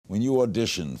When you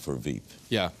auditioned for Veep,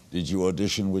 did you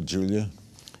audition with Julia?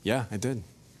 Yeah, I did.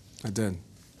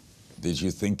 Did you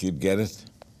think you'd get it?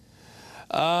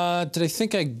 Did I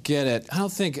think I'd get it? I don't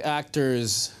think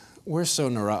actors, we're so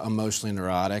emotionally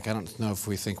neurotic. I don't know if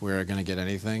we think we're going to get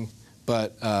anything.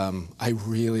 But I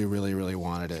really, really, really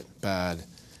wanted it bad.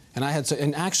 And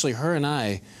and actually her and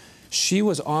I, she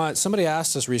was on, somebody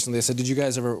asked us recently, they said, did you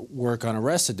guys ever work on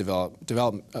Arrested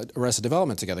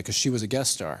Development together? Because she was a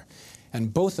guest star.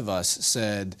 And both of us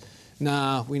said,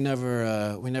 nah, we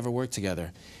never worked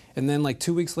together. And then like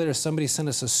 2 weeks later, somebody sent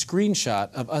us a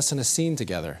screenshot of us in a scene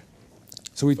together.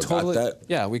 So we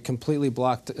we completely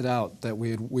blocked it out that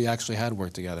we actually had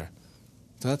worked together.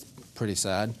 So that's pretty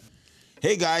sad.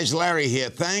 Hey guys, Larry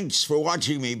here. Thanks for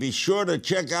watching me. Be sure to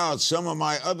check out some of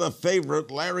my other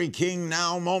favorite Larry King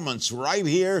Now moments right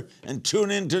here and tune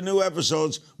in to new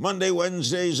episodes Monday,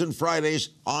 Wednesdays, and Fridays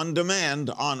on demand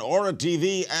on Aura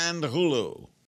TV and Hulu.